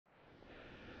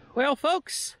Well,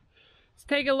 folks, let's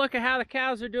take a look at how the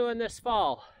cows are doing this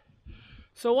fall.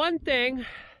 So one thing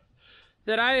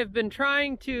that I have been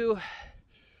trying to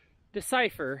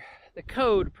decipher, the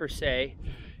code per se,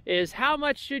 is how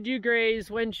much should you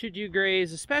graze, when should you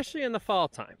graze, especially in the fall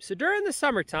time. So during the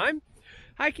summertime,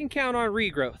 I can count on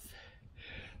regrowth.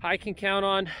 I can count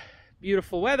on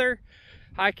beautiful weather.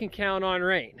 I can count on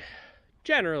rain.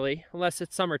 Generally, unless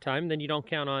it's summertime, then you don't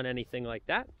count on anything like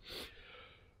that.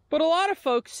 But a lot of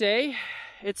folks say,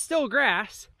 it's still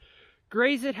grass,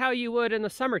 graze it how you would in the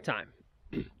summertime.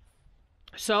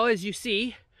 So as you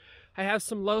see, I have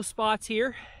some low spots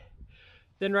here,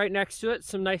 then right next to it,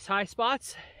 some nice high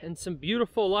spots, and some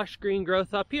beautiful lush green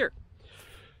growth up here.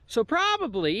 So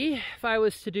probably, if I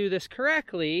was to do this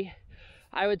correctly,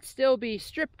 I would still be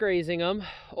strip grazing them,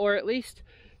 or at least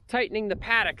tightening the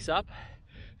paddocks up,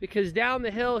 because down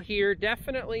the hill here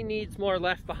definitely needs more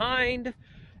left behind,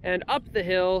 and up the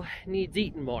hill needs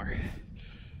eaten more.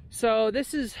 So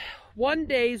this is 1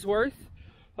 day's worth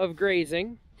of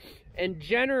grazing, and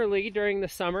generally during the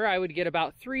summer I would get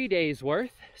about 3 days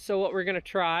worth. So what we're gonna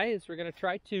try is we're gonna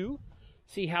try 2,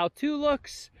 see how 2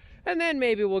 looks, and then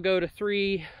maybe we'll go to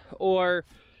 3 or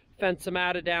fence them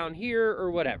out of down here or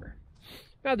whatever.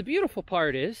 Now the beautiful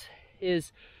part is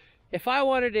if I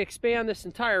wanted to expand this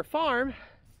entire farm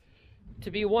to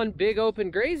be one big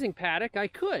open grazing paddock, I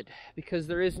could, because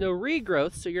there is no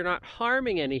regrowth, so you're not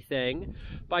harming anything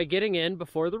by getting in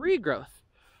before the regrowth.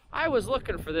 I was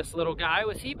looking for this little guy.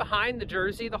 Was he behind the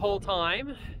Jersey the whole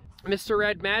time? Mr.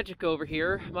 Red Magic over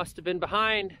here must have been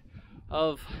behind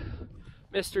of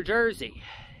Mr. Jersey.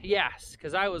 Yes,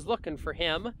 because I was looking for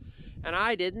him and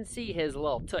I didn't see his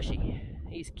little tushy.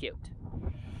 He's cute.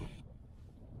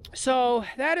 So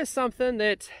that is something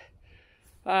that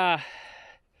I've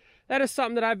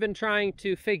been trying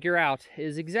to figure out,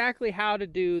 is exactly how to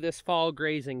do this fall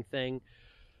grazing thing.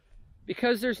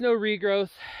 Because there's no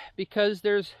regrowth, because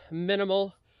there's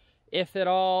minimal, if at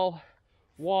all,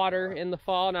 water in the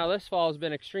fall. Now this fall has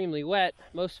been extremely wet.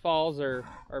 Most falls are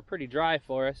pretty dry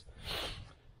for us.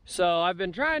 So I've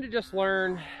been trying to just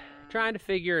learn, trying to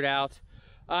figure it out.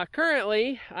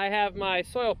 Currently, I have my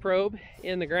soil probe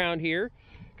in the ground here,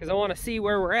 because I want to see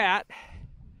where we're at.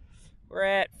 We're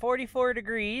at 44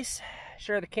 degrees.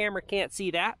 Sure the camera can't see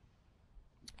that.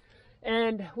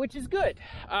 And which is good.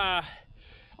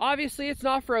 Obviously it's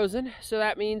not frozen, so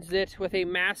that means that with a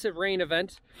massive rain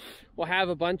event, we'll have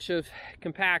a bunch of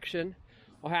compaction.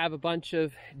 We'll have a bunch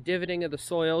of divoting of the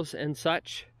soils and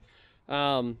such.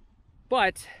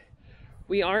 But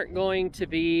we aren't going to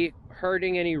be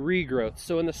hurting any regrowth.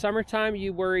 So in the summertime,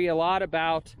 you worry a lot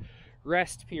about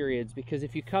rest periods, because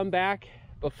if you come back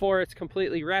before it's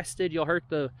completely rested, you'll hurt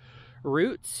the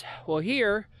roots. Well,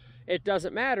 here it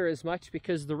doesn't matter as much,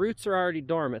 because the roots are already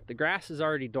dormant. The grass is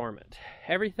already dormant.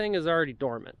 Everything is already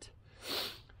dormant.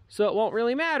 So it won't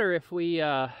really matter if we,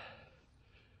 oh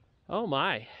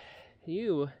my,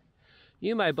 you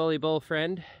my bully bull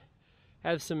friend,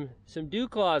 have some dew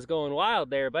claws going wild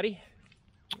there, buddy.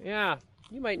 Yeah,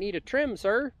 you might need a trim,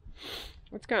 sir.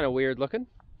 That's kind of weird looking.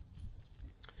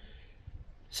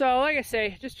 So, like I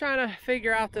say, just trying to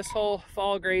figure out this whole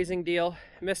fall grazing deal.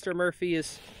 Mr. Murphy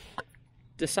is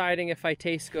deciding if I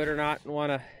taste good or not and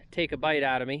want to take a bite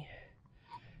out of me.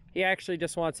 He actually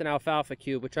just wants an alfalfa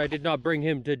cube, which I did not bring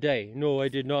him today. No, I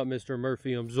did not, Mr.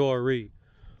 Murphy. I'm sorry.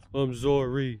 I'm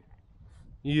sorry.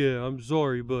 Yeah, I'm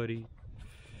sorry, buddy.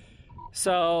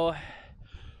 So,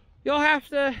 you'll have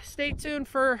to stay tuned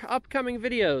for upcoming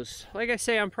videos. Like I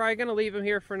say, I'm probably going to leave him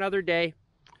here for another day.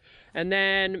 And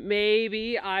then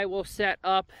maybe I will set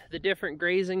up the different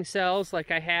grazing cells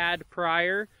like I had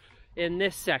prior in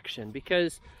this section,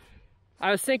 because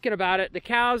I was thinking about it. The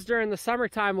cows during the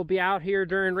summertime will be out here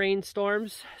during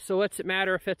rainstorms. So what's it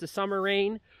matter if it's a summer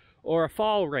rain or a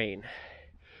fall rain?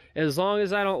 As long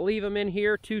as I don't leave them in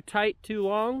here too tight, too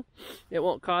long, it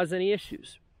won't cause any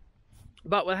issues.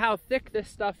 But with how thick this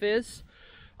stuff is,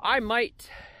 I might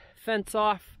fence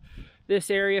off this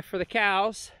area for the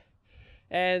cows.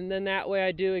 And then that way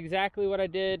I do exactly what I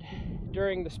did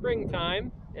during the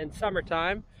springtime and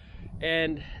summertime,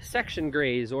 and section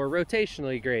graze or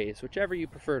rotationally graze, whichever you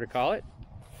prefer to call it.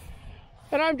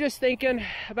 And I'm just thinking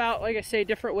about, like I say,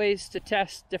 different ways to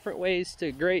test, different ways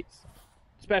to graze,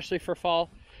 especially for fall.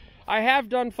 I have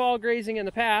done fall grazing in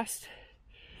the past.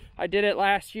 I did it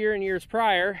last year and years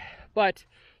prior, but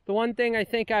the one thing I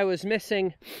think I was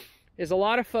missing is a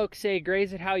lot of folks say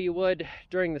graze it how you would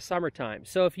during the summertime.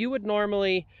 So if you would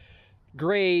normally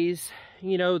graze,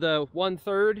 you know, the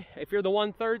 1/3, if you're the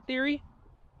 1/3 theory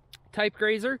type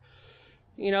grazer,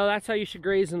 you know, that's how you should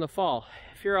graze in the fall.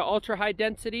 If you're an ultra high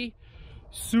density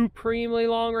supremely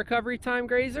long recovery time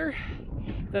grazer,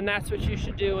 then that's what you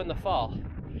should do in the fall.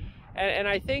 And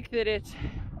I think that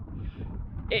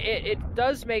it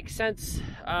does make sense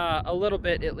a little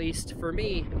bit, at least for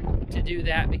me, to do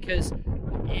that, because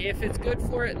if it's good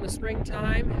for it in the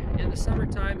springtime, in the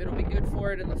summertime, it'll be good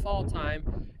for it in the fall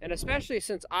time. And especially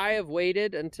since I have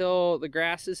waited until the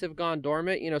grasses have gone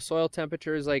dormant, you know, soil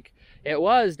temperature is like, it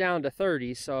was down to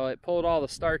 30, so it pulled all the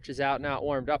starches out, now it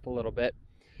warmed up a little bit.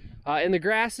 And the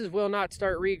grasses will not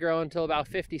start regrowing until about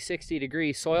 50, 60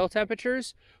 degree soil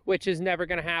temperatures, which is never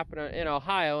going to happen in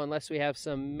Ohio unless we have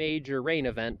some major rain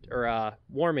event, or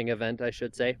warming event, I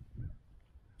should say.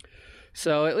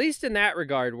 So at least in that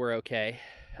regard, we're okay.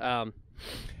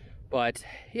 But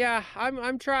yeah,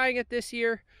 I'm trying it this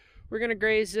year. We're gonna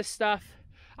graze this stuff.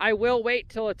 I will wait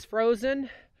till it's frozen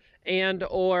and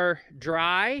or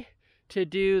dry to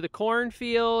do the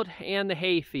cornfield and the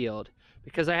hay field,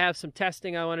 because I have some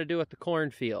testing I want to do at the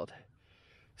cornfield.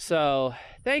 So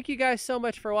thank you guys so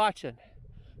much for watching.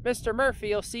 Mr.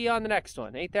 Murphy, I'll see you on the next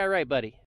one. Ain't that right, buddy?